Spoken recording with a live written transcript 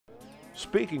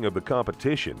Speaking of the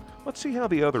competition, let's see how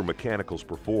the other mechanicals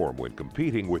perform when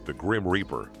competing with the Grim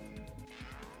Reaper.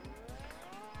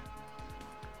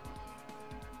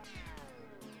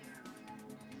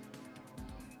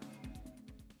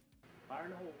 Fire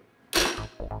in the hole.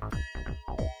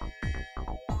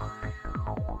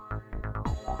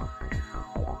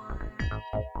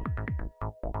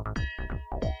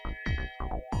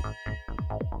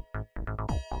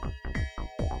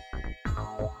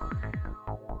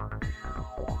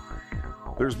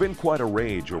 There's been quite a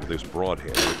rage over this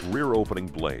broadhead with rear-opening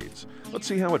blades. Let's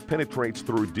see how it penetrates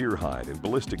through deer hide and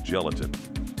ballistic gelatin.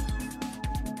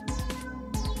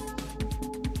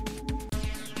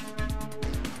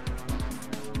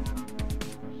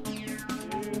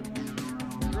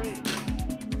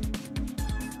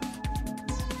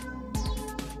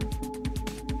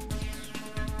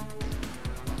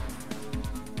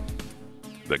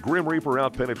 The Grim Reaper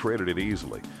out-penetrated it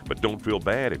easily, but don't feel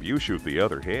bad if you shoot the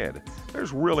other head.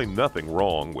 There's really nothing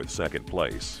wrong with second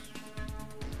place.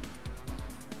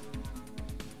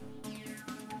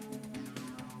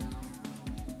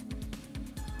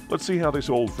 Let's see how this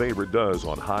old favorite does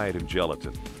on hide and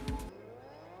gelatin.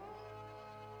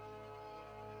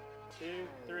 2,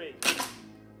 3.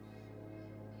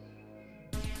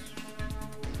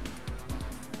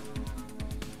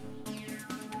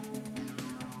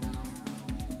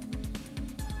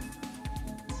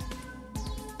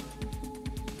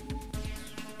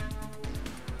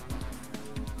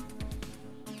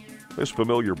 This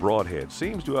familiar broadhead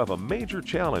seems to have a major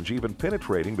challenge even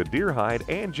penetrating the deer hide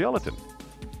and gelatin.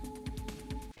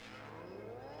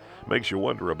 Makes you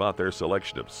wonder about their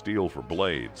selection of steel for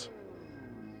blades.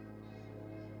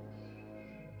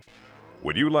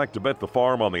 Would you like to bet the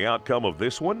farm on the outcome of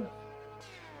this one?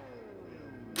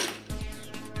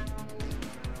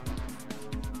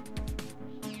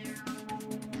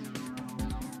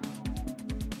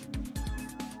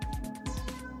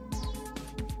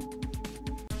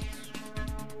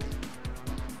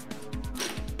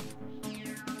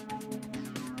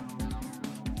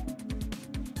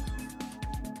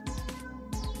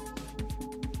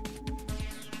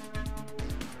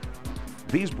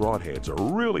 These broadheads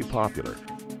are really popular.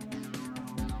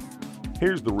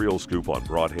 Here's the real scoop on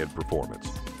broadhead performance.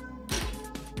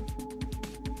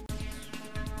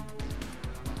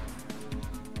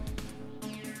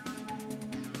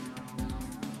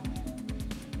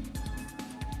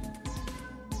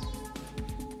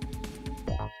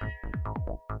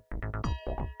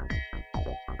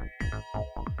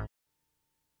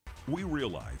 We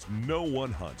realize no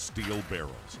one hunts steel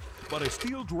barrels, but a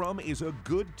steel drum is a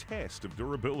good test of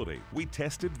durability. We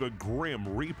tested the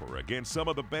Grim Reaper against some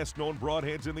of the best-known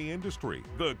broadheads in the industry.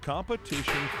 The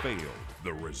competition failed.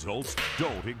 The results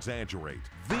don't exaggerate.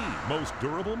 The most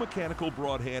durable mechanical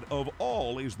broadhead of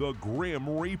all is the Grim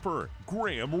Reaper.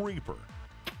 Grim Reaper.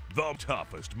 The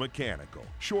toughest mechanical.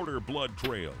 Shorter blood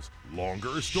trails,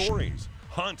 longer stories.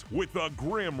 Hunt with the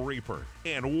Grim Reaper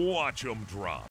and watch them drop.